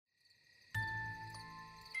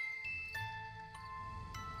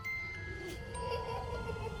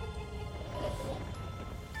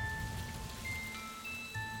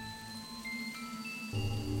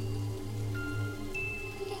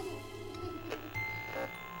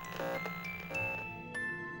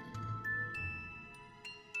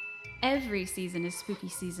Every season is spooky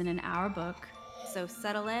season in our book. So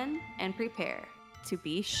settle in and prepare to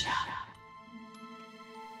be shook.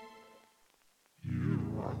 You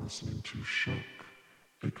are listening to Shook,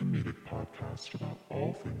 a comedic podcast about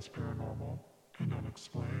all things paranormal and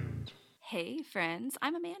unexplained. Hey friends,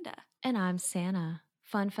 I'm Amanda. And I'm Santa.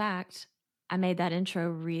 Fun fact, I made that intro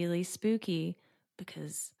really spooky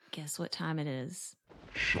because guess what time it is?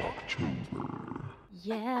 Shocktober.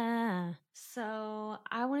 Yeah. So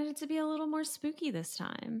I wanted it to be a little more spooky this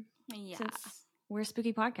time. Yeah. Since we're a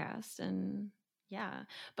spooky podcast and yeah.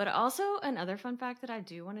 But also another fun fact that I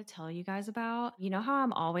do want to tell you guys about. You know how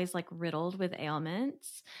I'm always like riddled with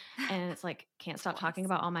ailments and it's like can't stop talking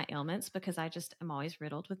about all my ailments because I just am always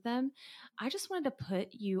riddled with them. I just wanted to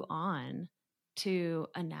put you on to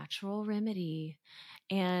a natural remedy.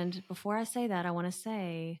 And before I say that, I want to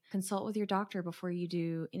say consult with your doctor before you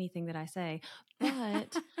do anything that I say.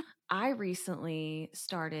 But I recently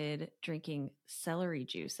started drinking celery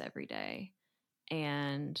juice every day.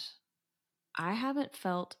 And I haven't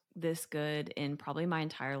felt this good in probably my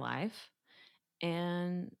entire life.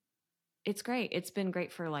 And it's great. It's been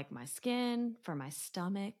great for like my skin, for my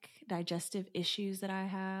stomach, digestive issues that I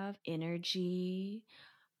have, energy.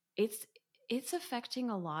 It's affecting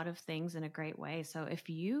a lot of things in a great way. So if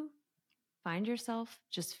you find yourself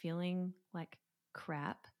just feeling like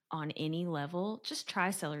crap on any level, just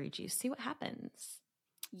try celery juice. See what happens.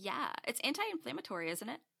 Yeah, it's anti-inflammatory, isn't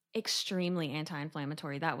it? Extremely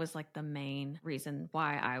anti-inflammatory. That was like the main reason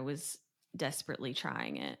why I was desperately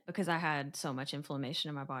trying it, because I had so much inflammation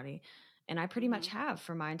in my body. And I pretty much have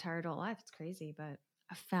for my entire adult life. It's crazy, but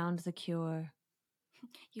I found the cure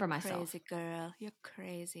for myself. Crazy girl. You're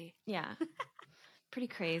crazy. Yeah. Pretty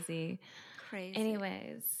crazy. Crazy.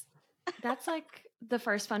 Anyways, that's like the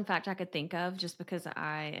first fun fact I could think of just because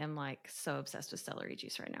I am like so obsessed with celery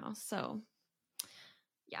juice right now. So,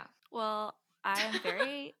 yeah. Well, I am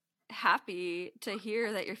very happy to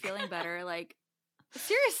hear that you're feeling better. Like,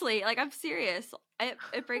 seriously, like I'm serious.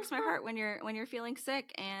 It breaks my heart when you're feeling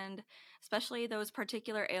sick, and especially those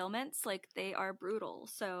particular ailments, like they are brutal.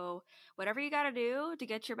 So whatever you got to do to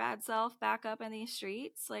get your bad self back up in these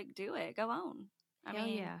streets, like do it. Go on. I Hell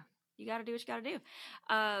mean, yeah. you got to do what you got to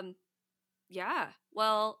do. Yeah.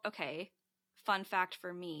 Well, okay. Fun fact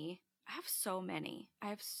for me. I have so many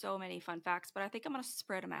fun facts, but I think I'm going to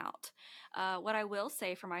spread them out. What I will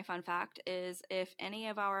say for my fun fact is if any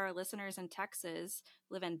of our listeners in Texas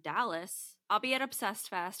live in Dallas, I'll be at Obsessed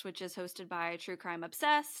Fest, which is hosted by True Crime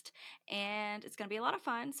Obsessed, and it's going to be a lot of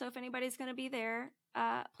fun. So if anybody's going to be there,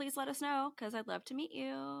 please let us know because I'd love to meet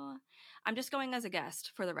you. I'm just going as a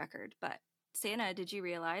guest for the record, but Santa, did you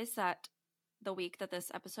realize that the week that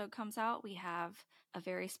this episode comes out, we have a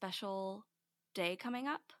very special day coming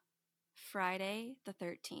up? Friday the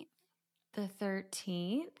 13th. The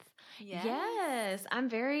 13th? Yes. I'm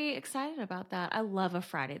very excited about that. I love a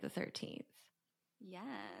Friday the 13th. Yes.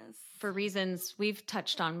 For reasons we've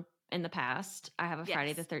touched on in the past. I have a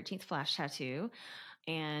Friday the 13th flash tattoo,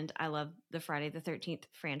 and I love the Friday the 13th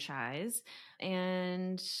franchise.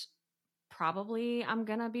 And probably I'm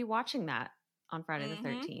going to be watching that on Friday the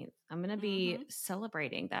 13th. I'm going to be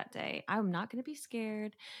celebrating that day. I'm not going to be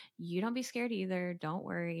scared. You don't be scared either. Don't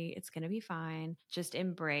worry. It's going to be fine. Just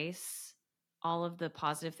embrace all of the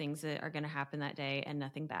positive things that are going to happen that day and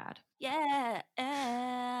nothing bad. Yeah.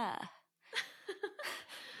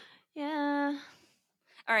 Yeah.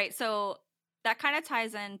 All right. So that kind of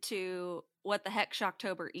ties into what the heck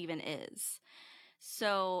Shocktober even is.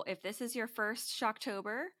 So if this is your first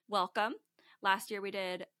Shocktober, welcome. Last year we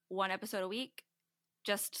did one episode a week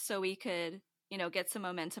just so we could, get some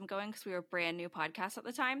momentum going because we were a brand new podcast at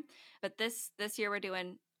the time. But this year we're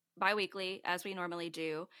doing bi-weekly as we normally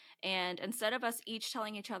do. And instead of us each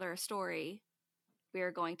telling each other a story, we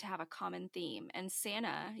are going to have a common theme. And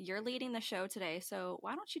Santa, you're leading the show today. So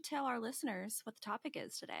why don't you tell our listeners what the topic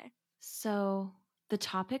is today? So the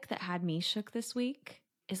topic that had me shook this week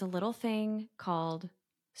is a little thing called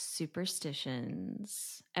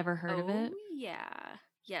superstitions. Ever heard of it? Yeah.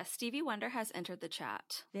 Yes, Stevie Wonder has entered the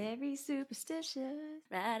chat. Very superstitious.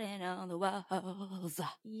 Writing on the walls.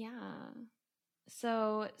 Yeah.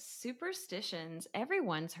 So superstitions,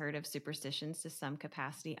 everyone's heard of superstitions to some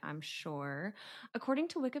capacity, I'm sure. According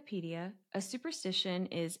to Wikipedia, a superstition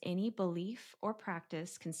is any belief or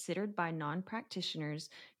practice considered by non-practitioners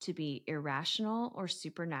to be irrational or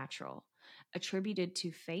supernatural, attributed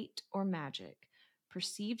to fate or magic,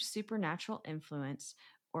 perceived supernatural influence,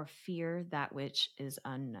 or fear that which is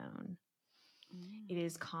unknown. It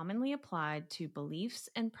is commonly applied to beliefs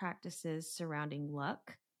and practices surrounding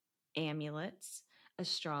luck, amulets,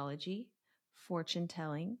 astrology, fortune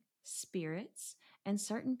telling, spirits, and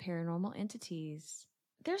certain paranormal entities.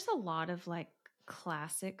 There's a lot of like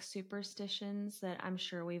classic superstitions that I'm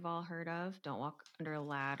sure we've all heard of. Don't walk under a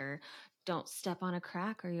ladder. Don't step on a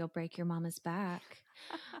crack or you'll break your mama's back.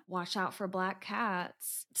 Watch out for black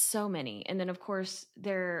cats. So many. And then, of course,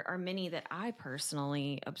 there are many that I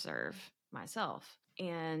personally observe myself.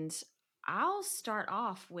 And I'll start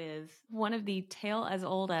off with one of the tale as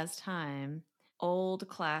old as time, old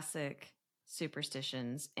classic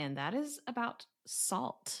superstitions, and that is about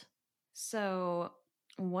salt. So,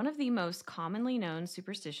 one of the most commonly known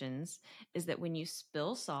superstitions is that when you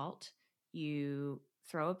spill salt, you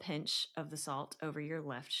throw a pinch of the salt over your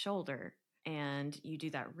left shoulder, and you do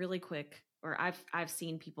that really quick. Or I've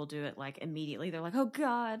seen people do it like immediately. They're like, "Oh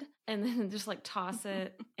God," and then just like toss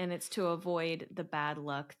it, and it's to avoid the bad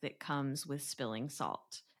luck that comes with spilling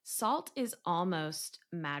salt. Salt is almost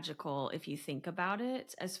magical if you think about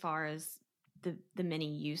it, as far as the many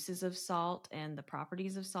uses of salt and the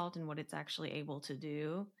properties of salt and what it's actually able to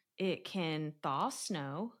do. It can thaw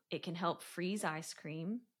snow. It can help freeze ice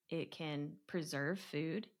cream. It can preserve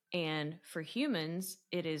food. And for humans,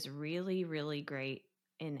 it is really, really great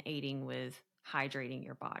in aiding with hydrating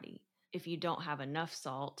your body. If you don't have enough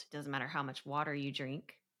salt, it doesn't matter how much water you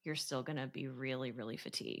drink, you're still going to be really, really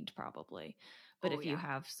fatigued probably. But if you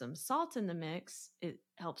have some salt in the mix, it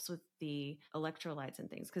helps with the electrolytes and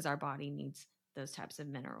things because our body needs those types of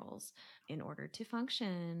minerals in order to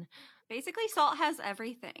function. Basically, salt has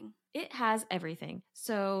everything. It has everything.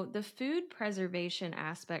 So the food preservation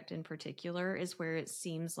aspect in particular is where it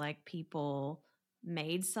seems like people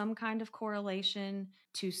made some kind of correlation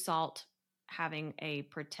to salt having a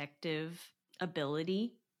protective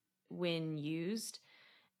ability when used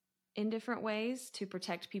in different ways to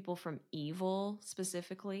protect people from evil,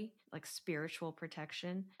 specifically, like spiritual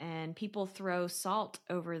protection. And people throw salt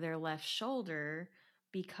over their left shoulder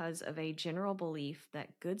because of a general belief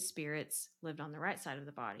that good spirits lived on the right side of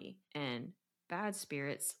the body and bad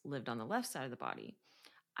spirits lived on the left side of the body.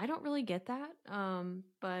 I don't really get that,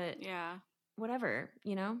 but yeah, whatever,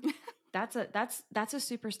 you know. That's a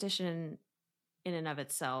superstition in and of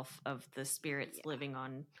itself, of the spirits living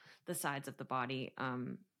on the sides of the body.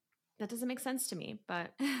 That doesn't make sense to me,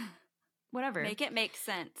 but whatever. Make it make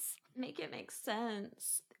sense. Make it make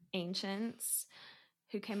sense. Ancients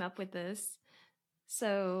who came up with this.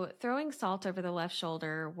 So throwing salt over the left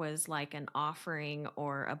shoulder was like an offering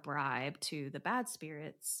or a bribe to the bad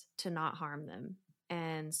spirits to not harm them.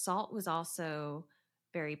 And salt was also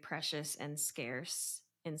very precious and scarce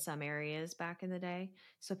in some areas back in the day.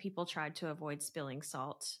 So people tried to avoid spilling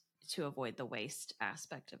salt to avoid the waste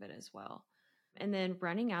aspect of it as well. And then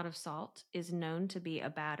running out of salt is known to be a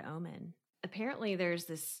bad omen. Apparently there's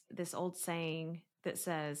this old saying that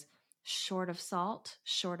says, short of salt,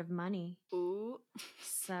 short of money. Ooh.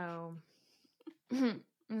 So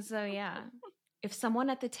yeah. If someone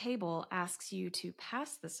at the table asks you to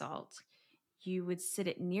pass the salt, you would sit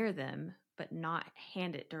it near them, but not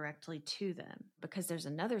hand it directly to them. Because there's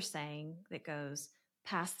another saying that goes,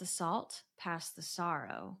 pass the salt, pass the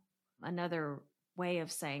sorrow. Another way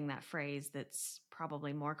of saying that phrase that's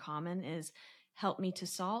probably more common is, help me to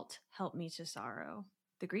salt, help me to sorrow.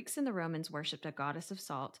 The Greeks and the Romans worshipped a goddess of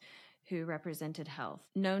salt who represented health,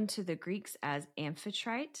 known to the Greeks as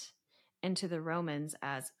Amphitrite and to the Romans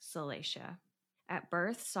as Salacia. At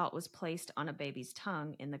birth, salt was placed on a baby's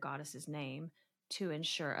tongue in the goddess's name to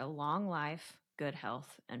ensure a long life, good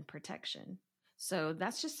health, and protection. So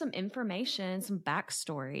that's just some information, some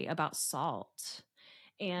backstory about salt.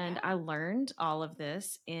 And I learned all of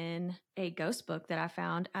this in a ghost book that I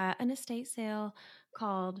found at an estate sale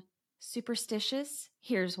called Superstitious.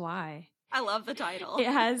 Here's Why. I love the title.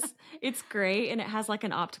 It's great. And it has like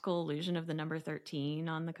an optical illusion of the number 13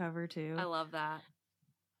 on the cover too. I love that.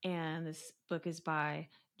 And this book is by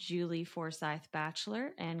Julie Forsyth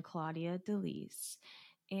Batchelor and Claudia DeLise.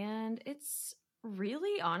 And it's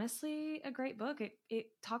really honestly a great book. It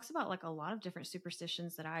talks about like a lot of different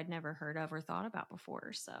superstitions that I'd never heard of or thought about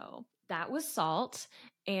before. So that was salt.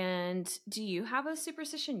 And do you have a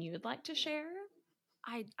superstition you would like to share?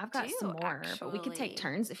 I've got some more, but we could take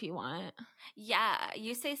turns if you want. Yeah,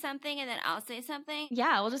 you say something and then I'll say something.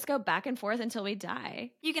 Yeah, we'll just go back and forth until we die.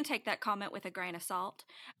 You can take that comment with a grain of salt.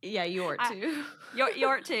 Yeah, you ought to. You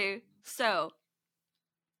ought to. So,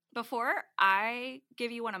 before I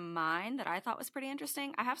give you one of mine that I thought was pretty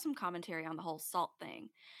interesting, I have some commentary on the whole salt thing.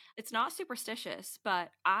 It's not superstitious, but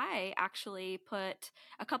I actually put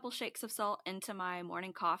a couple shakes of salt into my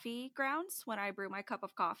morning coffee grounds when I brew my cup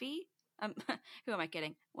of coffee. Who am I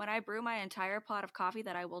kidding? When I brew my entire pot of coffee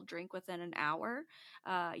that I will drink within an hour,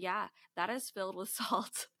 that is filled with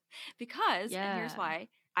salt. Because, and here's why,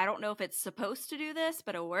 I don't know if it's supposed to do this,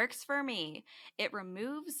 but it works for me. It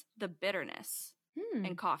removes the bitterness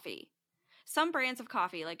in coffee. Some brands of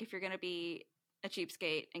coffee, like if you're going to be a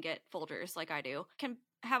cheapskate and get Folgers like I do, can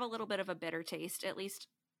have a little bit of a bitter taste, at least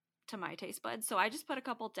to my taste buds. So I just put a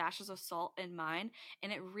couple dashes of salt in mine,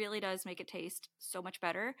 and it really does make it taste so much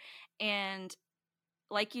better. And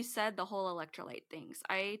like you said, the whole electrolyte things.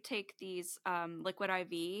 I take these liquid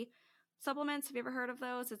IV supplements. Have you ever heard of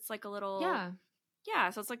those? It's like a little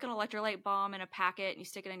yeah, so it's like an electrolyte bomb in a packet, and you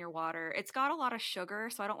stick it in your water. It's got a lot of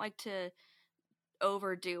sugar, so I don't like to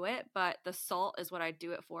overdo it, but the salt is what I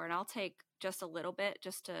do it for. And I'll take just a little bit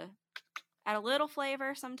just to add a little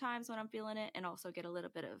flavor sometimes when I'm feeling it, and also get a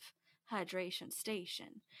little bit of hydration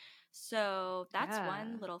station. So that's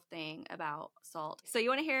one little thing about salt. So you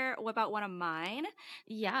want to hear about one of mine?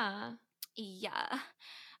 Yeah. Yeah.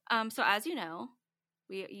 So as you know,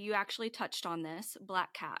 you actually touched on this,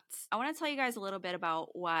 black cats. I want to tell you guys a little bit about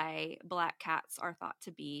why black cats are thought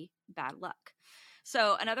to be bad luck.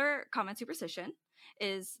 So another common superstition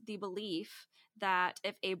is the belief that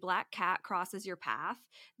if a black cat crosses your path,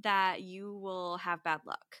 that you will have bad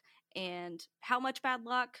luck. And how much bad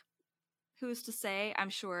luck? Who's to say? I'm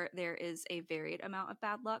sure there is a varied amount of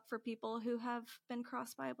bad luck for people who have been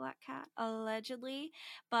crossed by a black cat, allegedly.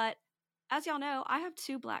 But as y'all know, I have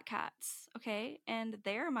 2 black cats, okay? And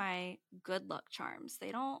they're my good luck charms. They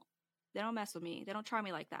don't mess with me. They don't try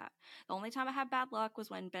me like that. The only time I had bad luck was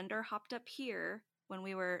when Bender hopped up here when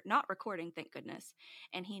we were not recording, thank goodness,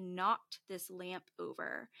 and he knocked this lamp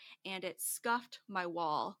over and it scuffed my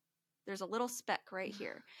wall. There's a little speck right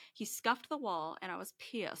here. He scuffed the wall and I was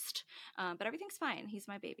pissed. But everything's fine. He's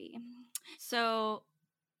my baby. So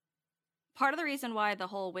part of the reason why the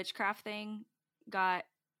whole witchcraft thing got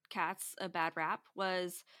cats a bad rap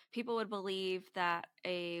was people would believe that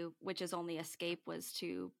a witch's only escape was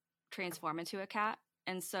to transform into a cat.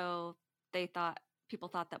 And so people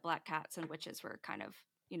thought that black cats and witches were kind of,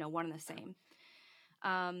 one and the same.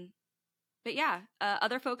 But yeah,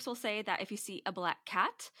 other folks will say that if you see a black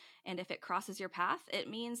cat and if it crosses your path, it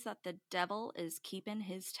means that the devil is keeping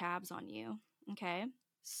his tabs on you. Okay.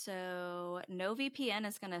 So no VPN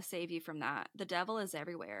is going to save you from that. The devil is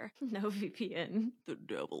everywhere. No VPN. The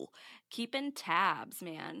devil. Keeping tabs,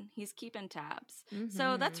 man. He's keeping tabs.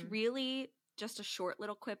 So that's really just a short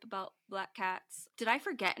little quip about black cats. Did I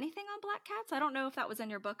forget anything on black cats? I don't know if that was in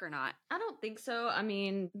your book or not. I don't think so. I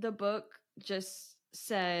mean, the book just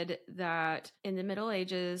said that in the Middle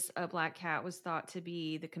Ages, a black cat was thought to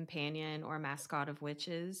be the companion or mascot of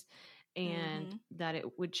witches, and that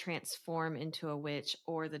it would transform into a witch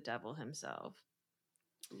or the devil himself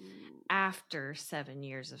after 7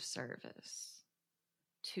 years of service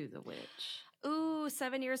to the witch. Ooh,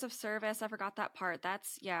 7 years of service. I forgot that part.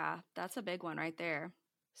 That's a big one right there.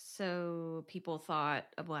 So people thought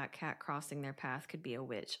a black cat crossing their path could be a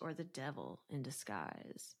witch or the devil in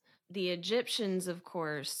disguise. The Egyptians, of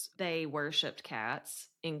course, they worshipped cats,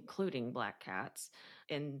 including black cats.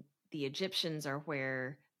 And the Egyptians are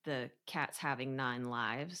where the cats having 9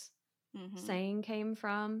 lives saying came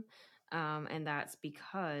from. And that's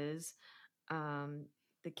because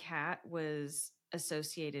the cat was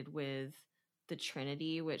associated with the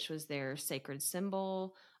Trinity, which was their sacred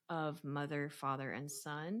symbol of mother, father, and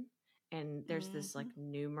son. And there's this like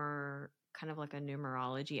kind of like a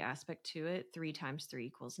numerology aspect to it. 3 times 3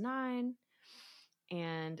 equals 9.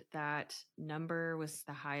 And that number was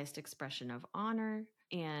the highest expression of honor.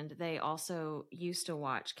 And they also used to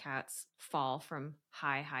watch cats fall from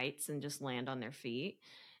high heights and just land on their feet.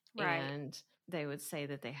 Right. And they would say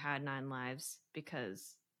that they had 9 lives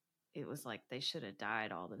because it was like they should have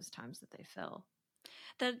died all those times that they fell.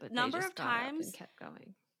 But number of times and kept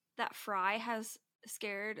going. That Fry has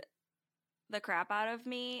scared the crap out of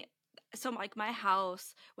me. So like my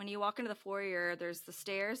house, when you walk into the foyer, there's the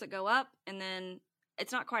stairs that go up, and then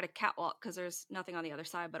it's not quite a catwalk because there's nothing on the other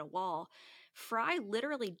side but a wall. Fry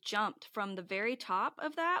literally jumped from the very top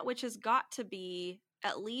of that, which has got to be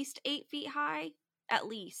at least 8 feet high, at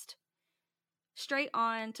least, straight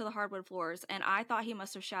on to the hardwood floors. And I thought he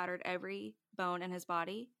must have shattered every bone in his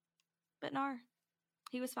body, but no,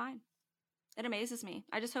 he was fine. It amazes me.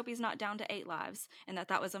 I just hope he's not down to 8 lives and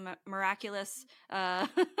that was a miraculous kind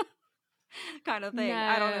of thing. No,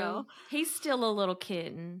 I don't know. He's still a little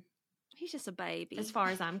kitten. He's just a baby. As far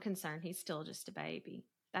as I'm concerned, he's still just a baby.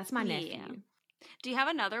 That's my nephew. Do you have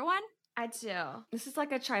another one? I do. This is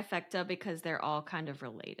like a trifecta because they're all kind of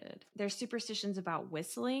related. There's superstitions about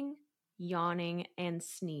whistling, yawning, and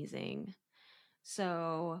sneezing.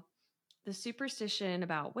 So the superstition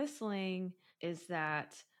about whistling is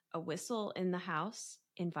that a whistle in the house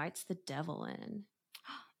invites the devil in.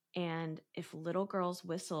 And if little girls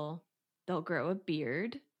whistle, they'll grow a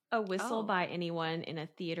beard. A whistle Oh. by anyone in a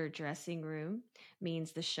theater dressing room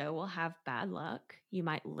means the show will have bad luck. You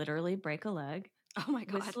might literally break a leg. Oh my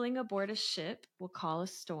God. Whistling aboard a ship will call a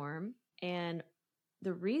storm. And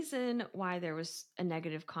the reason why there was a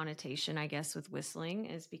negative connotation, I guess, with whistling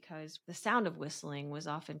is because the sound of whistling was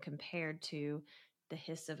often compared to the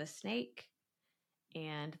hiss of a snake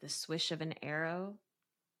and the swish of an arrow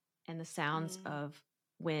and the sounds of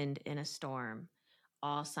wind in a storm,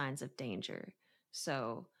 all signs of danger.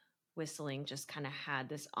 So whistling just kind of had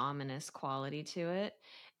this ominous quality to it.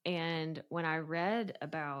 And when I read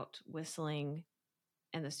about whistling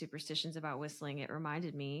and the superstitions about whistling, it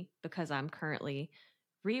reminded me, because I'm currently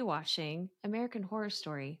rewatching American Horror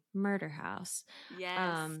Story Murder House.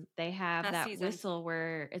 Yes. They have Best that season. whistle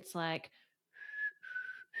where it's like,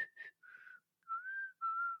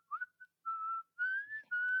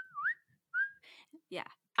 Yeah.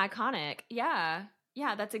 iconic. Yeah.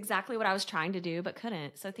 Yeah, that's exactly what I was trying to do, but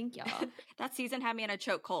couldn't. So thank y'all. That season had me in a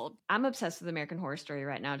choke cold. I'm obsessed with American Horror Story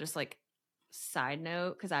right now. Just like side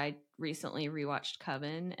note, because I recently rewatched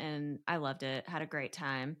Coven and I loved it. Had a great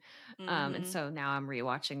time. And so now I'm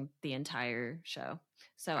rewatching the entire show.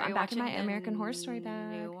 So Are I'm you back in my watching the American Horror Story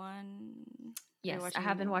bag. new one? Yes, I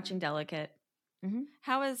have been watching Delicate.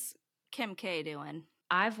 How is Kim K doing?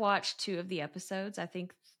 I've watched 2 of the episodes. I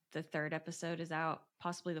think the 3rd episode is out,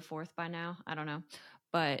 possibly the 4th by now. I don't know.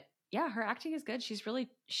 But yeah, her acting is good.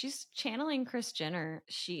 She's channeling Kris Jenner.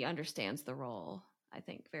 She understands the role, I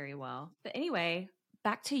think, very well. But anyway,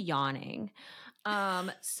 back to yawning.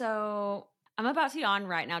 So I'm about to yawn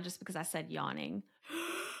right now just because I said yawning.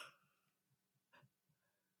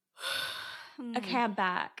 Okay, I'm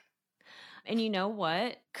back. And you know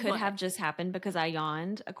what could have just happened because I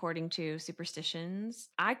yawned, according to superstitions?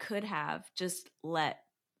 I could have just let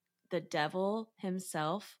the devil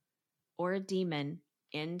himself or a demon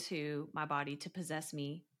into my body to possess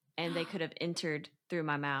me, and they could have entered through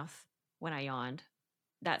my mouth when I yawned.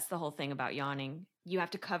 That's the whole thing about yawning. You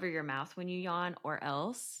have to cover your mouth when you yawn, or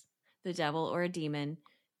else the devil or a demon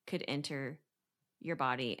could enter your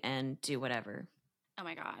body and do whatever. Oh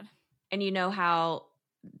my God. And you know how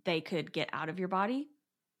they could get out of your body?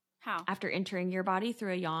 How? After entering your body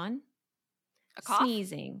through a yawn? A cough?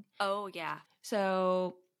 Sneezing. Oh, yeah.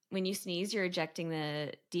 So when you sneeze, you're ejecting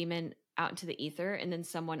the demon out into the ether, and then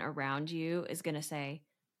someone around you is going to say,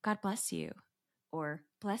 God bless you, or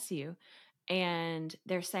bless you. And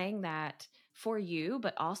they're saying that for you,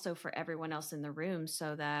 but also for everyone else in the room,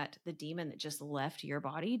 so that the demon that just left your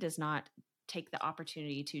body does not take the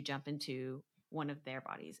opportunity to jump into one of their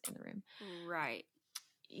bodies in the room. Right.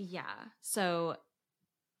 Yeah. So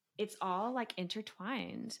it's all like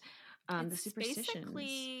intertwined. The superstitions.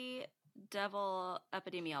 Basically devil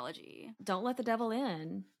epidemiology. Don't let the devil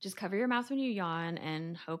in. Just cover your mouth when you yawn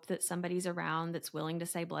and hope that somebody's around that's willing to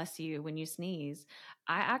say bless you when you sneeze.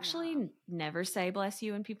 I actually never say bless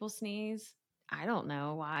you when people sneeze. I don't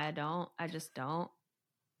know why I don't. I just don't.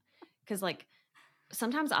 Because like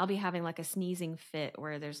sometimes I'll be having like a sneezing fit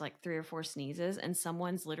where there's like 3 or 4 sneezes and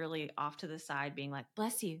someone's literally off to the side being like,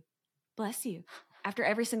 bless you, after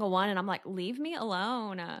every single one. And I'm like, leave me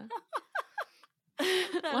alone.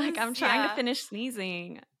 Like I'm trying to finish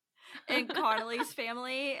sneezing. In Connolly's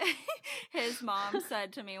family, his mom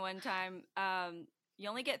said to me one time, you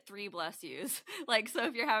only get 3 bless yous. Like, so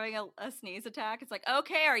if you're having a sneeze attack, it's like,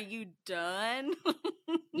 okay, are you done?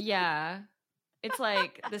 Yeah. It's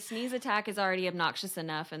like the sneeze attack is already obnoxious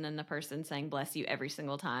enough, and then the person saying bless you every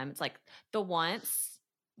single time. It's like the once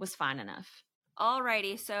was fine enough.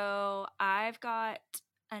 Alrighty, so I've got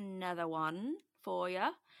another one for you.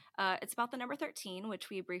 It's about the number 13, which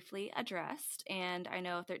we briefly addressed, and I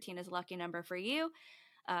know 13 is a lucky number for you.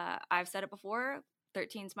 I've said it before,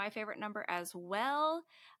 13 is my favorite number as well.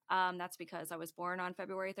 That's because I was born on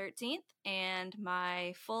February 13th, and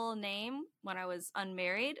my full name when I was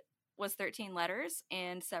unmarried was 13 letters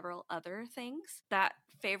and several other things that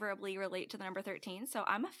favorably relate to the number 13. So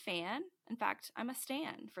I'm a fan. In fact, I'm a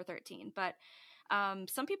stan for 13. But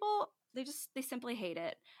some people, they simply hate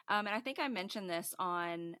it. And I think I mentioned this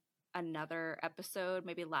on another episode,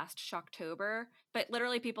 maybe last Shocktober. But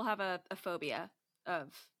literally people have a phobia of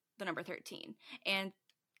the number 13. And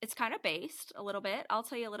it's kind of based a little bit. I'll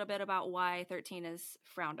tell you a little bit about why 13 is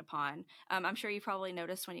frowned upon. I'm sure you probably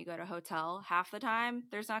noticed when you go to a hotel, half the time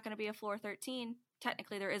there's not going to be a floor 13.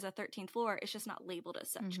 Technically, there is a 13th floor. It's just not labeled as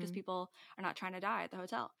such because people are not trying to die at the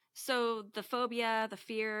hotel. So the phobia, the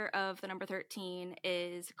fear of the number 13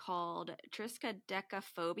 is called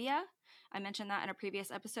triskaidekaphobia. I mentioned that in a previous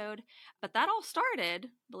episode. But that all started,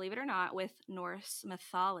 believe it or not, with Norse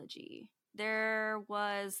mythology. there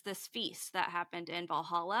was this feast that happened in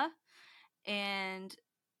Valhalla, and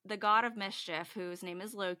the god of mischief, whose name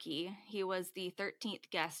is Loki, he was the 13th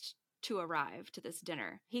guest to arrive to this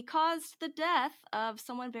dinner. He caused the death of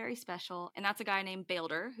someone very special, and that's a guy named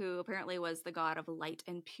Balder, who apparently was the god of light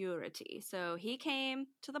and purity. So he came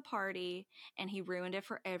to the party and he ruined it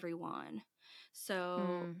for everyone.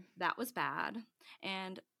 So that was bad.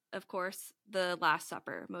 And of course, the Last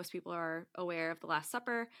Supper. Most people are aware of the Last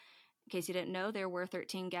Supper. In case you didn't know, there were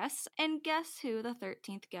 13 guests. And guess who the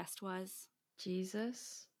 13th guest was?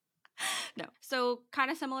 Jesus. No. So, kind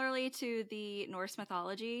of similarly to the Norse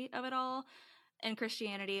mythology of it all, in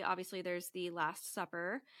Christianity, obviously, there's the Last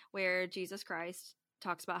Supper, where Jesus Christ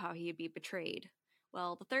talks about how he'd be betrayed.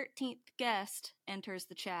 Well, the 13th guest enters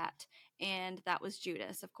the chat, and that was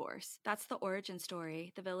Judas, of course. That's the origin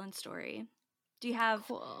story, the villain story. Do you have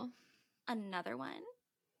Cool. another one?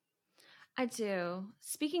 I do.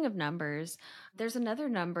 Speaking of numbers, there's another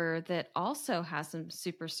number that also has some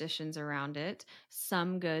superstitions around it,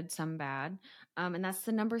 some good, some bad. And that's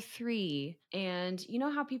the number 3. And you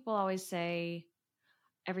know how people always say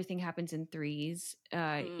everything happens in threes?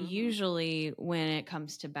 Usually when it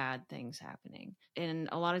comes to bad things happening. And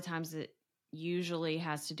a lot of times it usually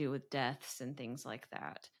has to do with deaths and things like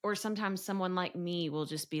that. Or sometimes someone like me will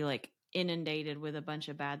just be like inundated with a bunch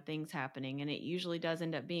of bad things happening. And it usually does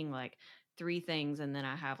end up being like 3 things, and then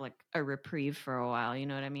I have like a reprieve for a while. You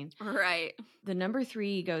know what I mean? Right. The number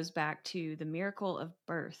 3 goes back to the miracle of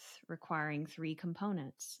birth, requiring 3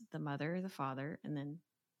 components: the mother, the father, and then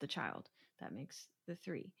the child. That makes the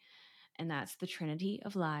 3. And that's the Trinity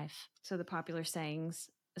of life. So the popular sayings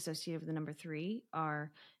associated with the number 3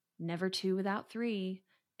 are never 2 without 3,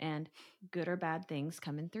 and good or bad things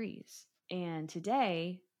come in threes. And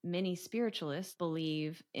today, many spiritualists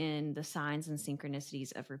believe in the signs and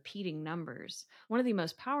synchronicities of repeating numbers. One of the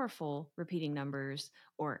most powerful repeating numbers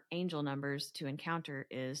or angel numbers to encounter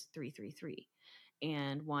is 333.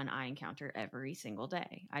 And one I encounter every single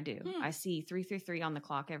day. I do. I see 333 on the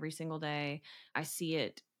clock every single day. I see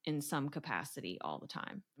it in some capacity all the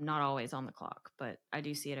time. Not always on the clock, but I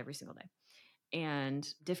do see it every single day. And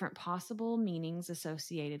different possible meanings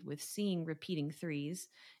associated with seeing repeating threes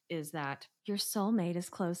is that your soulmate is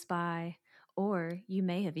close by, or you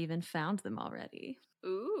may have even found them already.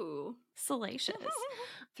 Ooh. Salacious.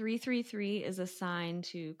 333 is a sign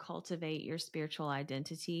to cultivate your spiritual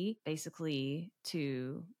identity, basically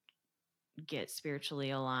to get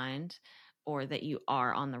spiritually aligned, or that you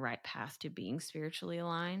are on the right path to being spiritually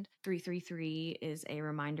aligned. 333 is a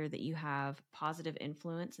reminder that you have positive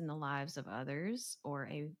influence in the lives of others, or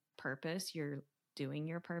a purpose. You're doing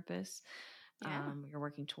your purpose. Yeah. You're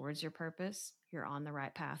working towards your purpose. You're on the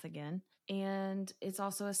right path again. And it's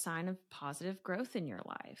also a sign of positive growth in your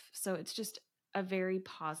life. So it's just a very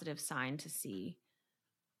positive sign to see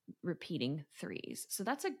repeating threes. So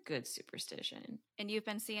that's a good superstition. And you've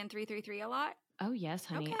been seeing 333 a lot? Oh, yes,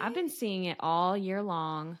 honey. Okay. I've been seeing it all year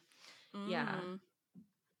long. Yeah.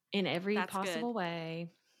 In every That's possible good.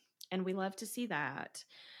 way. And we love to see that.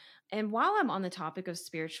 And while I'm on the topic of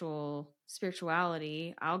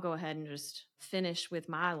spirituality, I'll go ahead and just finish with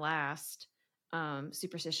my last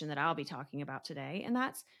superstition that I'll be talking about today. And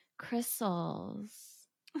that's crystals,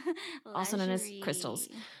 also known as crystals.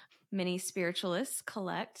 Many spiritualists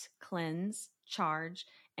collect, cleanse, charge,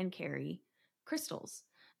 and carry crystals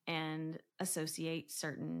and associate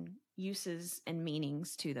certain uses and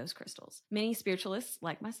meanings to those crystals. Many spiritualists,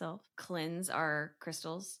 like myself, cleanse our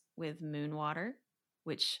crystals with moon water,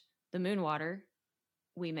 which the moon water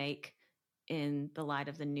we make in the light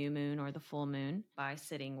of the new moon or the full moon by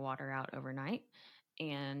sitting water out overnight.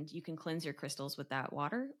 And you can cleanse your crystals with that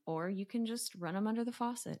water, or you can just run them under the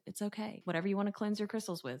faucet. It's okay. Whatever you want to cleanse your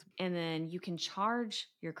crystals with. And then you can charge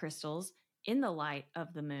your crystals in the light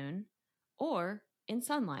of the moon or in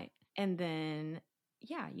sunlight. And then,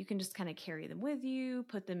 yeah, you can just kind of carry them with you,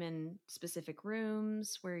 put them in specific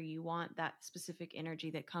rooms where you want that specific energy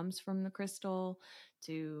that comes from the crystal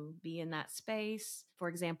to be in that space. For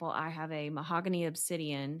example, I have a mahogany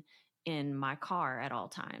obsidian in my car at all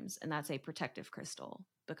times, and that's a protective crystal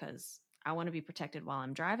because I want to be protected while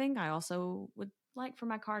I'm driving. I also would like for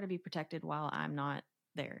my car to be protected while I'm not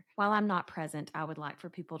there. While I'm not present, I would like for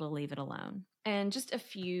people to leave it alone. And just a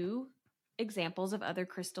few examples of other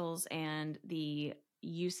crystals and the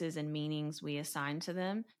uses and meanings we assign to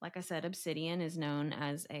them. Like I said, obsidian is known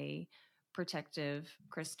as a protective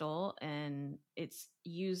crystal, and it's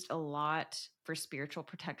used a lot for spiritual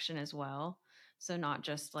protection as well. So not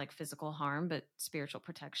just like physical harm, but spiritual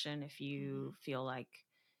protection if you feel like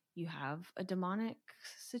you have a demonic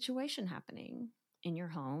situation happening in your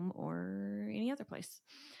home or any other place.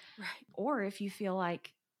 Right. Or if you feel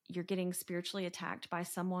like you're getting spiritually attacked by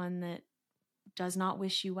someone that does not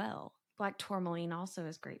wish you well. Black tourmaline also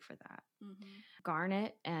is great for that. Mm-hmm.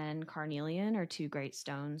 Garnet and carnelian are two great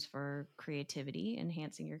stones for creativity,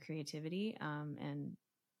 enhancing your creativity, and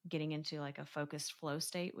getting into like a focused flow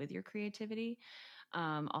state with your creativity.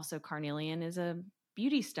 Also, carnelian is a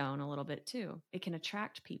beauty stone a little bit too. It can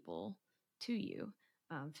attract people to you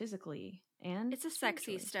physically and It's a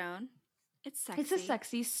sexy spiritually. stone. It's sexy. It's a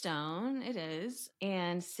sexy stone. It is.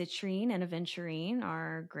 And citrine and aventurine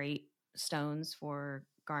are great stones for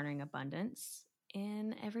garnering abundance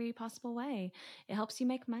in every possible way. It helps you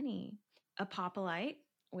make money. Apophyllite,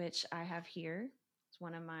 which I have here, is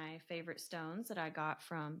one of my favorite stones that I got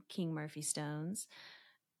from King Murphy Stones,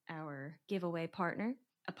 our giveaway partner.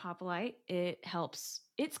 Apophyllite, it helps.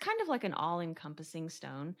 It's kind of like an all-encompassing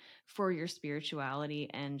stone for your spirituality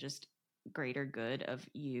and just greater good of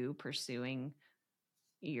you pursuing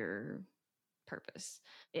your purpose.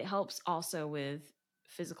 It helps also with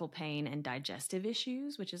physical pain and digestive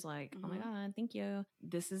issues, which is like, oh my Mhm. God, thank you.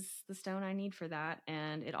 This is the stone I need for that.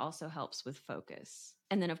 And it also helps with focus.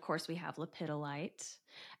 And then, of course, we have lepidolite,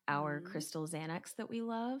 our Mhm. crystal Xanax that we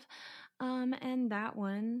love. And that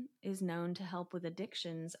one is known to help with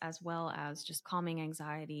addictions as well as just calming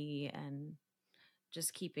anxiety and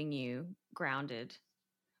just keeping you grounded,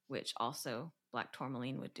 which also black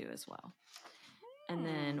tourmaline would do as well. And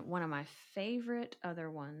then one of my favorite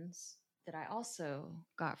other ones that I also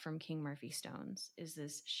got from King Murphy Stones is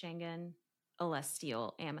this Schengen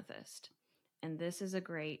Celestial Amethyst. And this is a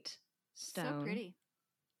great stone. So pretty.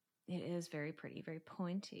 It is very pretty, very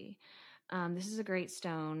pointy. This is a great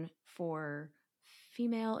stone for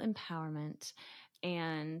female empowerment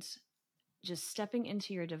and just stepping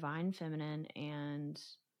into your divine feminine and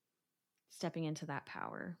stepping into that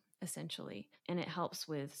power, essentially. And it helps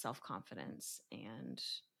with self-confidence and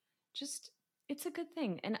just, it's a good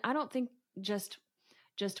thing. And I don't think just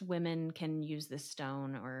women can use this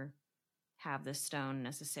stone or have this stone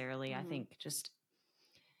necessarily. I Mhm. think just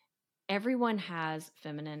everyone has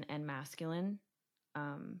feminine and masculine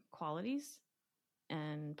qualities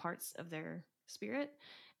and parts of their spirit.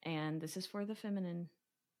 And this is for the feminine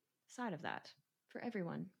side of that for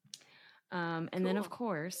everyone. And then, of Cool.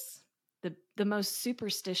 course, the most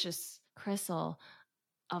superstitious crystal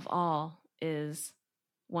of all is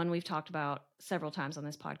one we've talked about several times on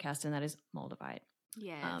this podcast, and that is moldavite.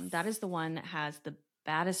 Yes. That is the one that has the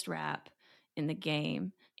baddest rap in the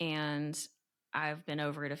game. And I've been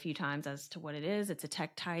over it a few times as to what it is. It's a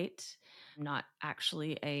tektite, not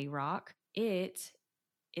actually a rock. It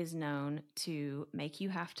is known to make you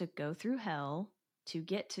have to go through hell to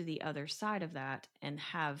get to the other side of that and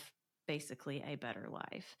have basically a better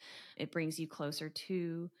life. It brings you closer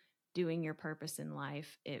to doing your purpose in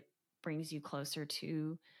life. It brings you closer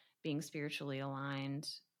to being spiritually aligned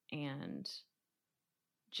and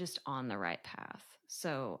just on the right path.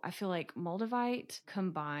 So I feel like moldavite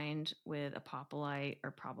combined with apophyllite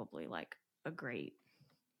are probably like a great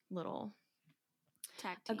little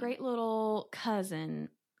Tag team. cousin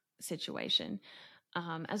situation,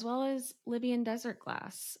 as well as Libyan desert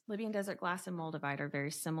glass. Libyan desert glass and moldavite are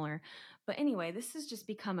very similar. But anyway, this has just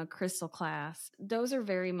become a crystal class. Those are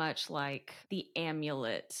very much like the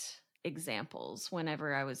amulet examples.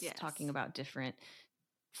 Whenever I was Yes. talking about different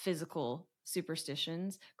physical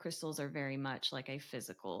superstitions, crystals are very much like a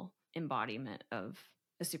physical embodiment of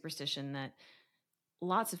a superstition that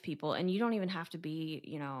lots of people, and you don't even have to be,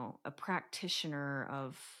 a practitioner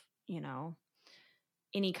of,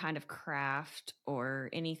 any kind of craft or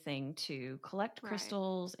anything to collect Right.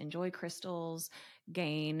 crystals, enjoy crystals,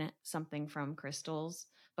 gain something from crystals.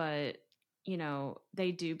 But,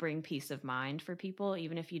 they do bring peace of mind for people,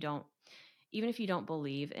 even if you don't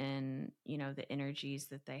believe in, the energies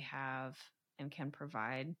that they have and can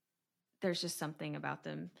provide. There's just something about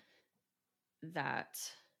them that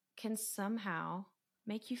can somehow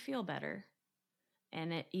make you feel better.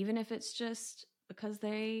 And even if it's just because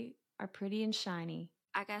they are pretty and shiny.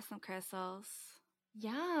 I got some crystals.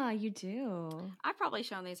 Yeah, you do. I've probably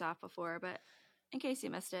shown these off before, but in case you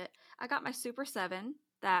missed it, I got my Super 7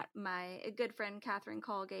 that my good friend Catherine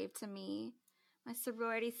Cole gave to me, my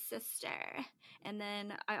sorority sister. And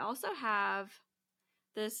then I also have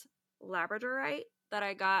this labradorite that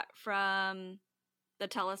I got from the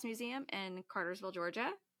Tellus Museum in Cartersville,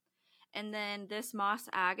 Georgia. And then this moss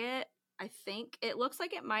agate, I think it looks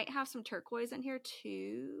like it might have some turquoise in here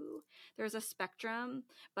too. There's a spectrum,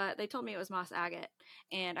 but they told me it was moss agate.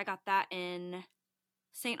 And I got that in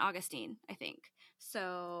St. Augustine, I think.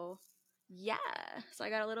 So, yeah. So I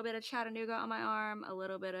got a little bit of Chattanooga on my arm, a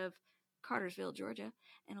little bit of Cartersville, Georgia,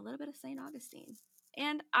 and a little bit of St. Augustine.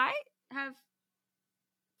 And I have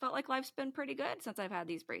felt like life's been pretty good since I've had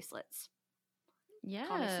these bracelets. Yes.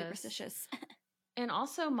 Call me superstitious. And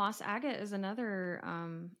also moss agate is another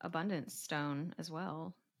abundance stone as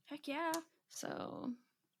well. Heck yeah. So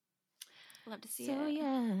Love to see so it.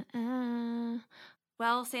 yeah.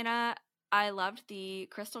 Well, Santa, I loved the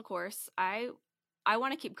crystal course. I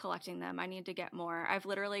want to keep collecting them. I need to get more. I've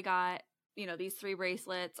literally got, these 3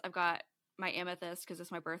 bracelets. I've got my amethyst because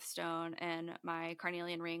it's my birthstone, and my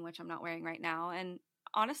carnelian ring, which I'm not wearing right now. And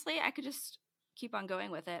honestly, I could just keep on going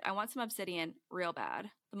with it. I want some obsidian real bad.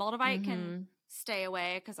 The moldavite can stay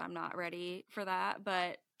away because I'm not ready for that,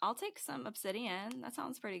 but I'll take some obsidian. That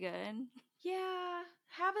sounds pretty good. Yeah,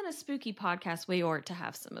 having a spooky podcast, we ought to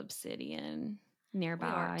have some obsidian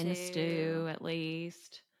nearby in the stew, at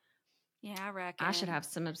least. Yeah, I reckon. I should have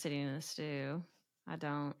some obsidian in the stew. I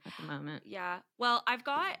don't at the moment. Yeah. Well, I've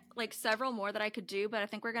got like several more that I could do, but I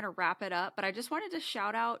think we're going to wrap it up. But I just wanted to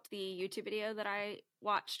shout out the YouTube video that I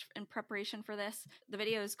watched in preparation for this. The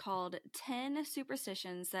video is called 10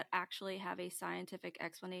 Superstitions That Actually Have a Scientific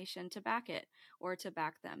Explanation to Back It or to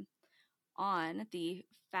Back Them on the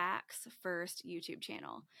Facts First YouTube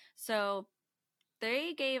channel. So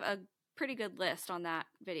they gave a pretty good list on that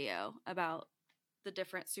video about the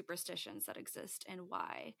different superstitions that exist and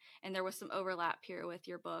why. And there was some overlap here with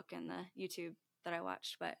your book and the YouTube that I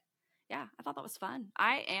watched. But yeah, I thought that was fun.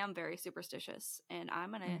 I am very superstitious, and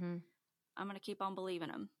I'm gonna keep on believing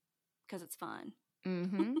them because it's fun.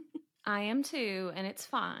 I am too, and it's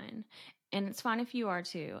fine. And it's fine if you are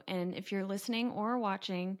too. And if you're listening or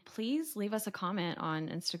watching, please leave us a comment on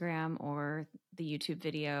Instagram or the YouTube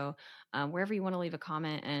video, wherever you want to leave a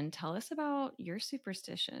comment, and tell us about your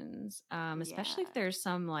superstitions, especially if there's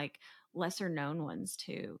some like lesser known ones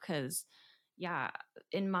too. Because, yeah,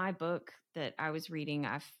 in my book that I was reading,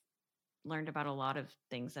 I've learned about a lot of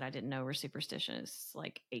things that I didn't know were superstitious,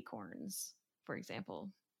 like acorns, for example,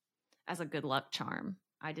 as a good luck charm.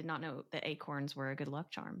 I did not know that acorns were a good luck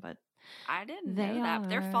charm, but I didn't know that.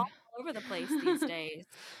 They're falling all over the place these days.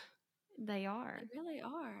 They are. They really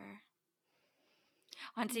are.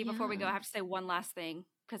 Auntie, before we go, I have to say one last thing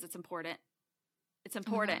because it's important. It's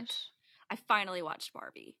important. I finally watched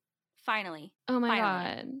Barbie. Finally. Oh my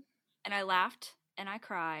God. And I laughed and I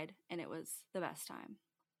cried, and it was the best time.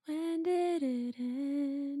 When did it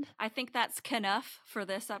end? I think that's enough for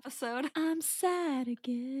this episode. I'm sad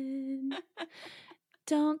again.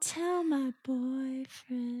 Don't tell my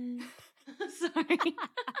boyfriend. Sorry.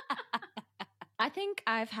 I think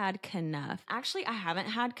I've had enough. Actually, I haven't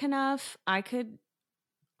had enough. I could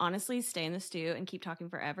honestly stay in the stew and keep talking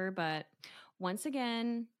forever, but once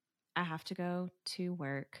again, I have to go to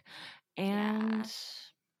work. And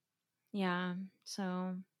yeah,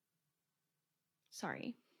 so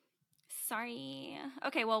sorry.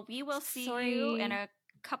 Okay, well, we will see you in a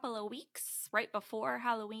couple of weeks right before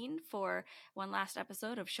Halloween for one last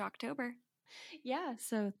episode of Shocktober. Yeah,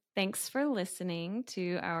 so thanks for listening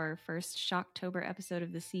to our first Shocktober episode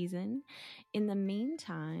of the season. In the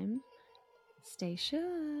meantime, stay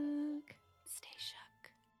shook. Stay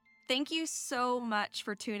shook. Thank you so much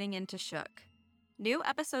for tuning in to Shook. New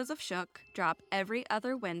episodes of Shook drop every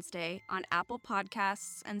other Wednesday on Apple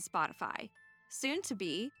Podcasts and Spotify, soon to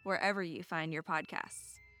be wherever you find your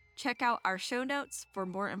podcasts. Check out our show notes for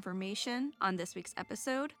more information on this week's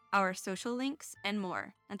episode, our social links, and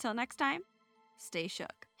more. Until next time, stay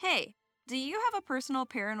shook. Hey, do you have a personal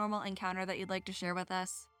paranormal encounter that you'd like to share with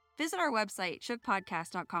us? Visit our website,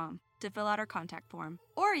 shookpodcast.com, to fill out our contact form.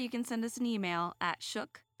 Or you can send us an email at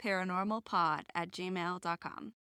shookparanormalpod@gmail.com.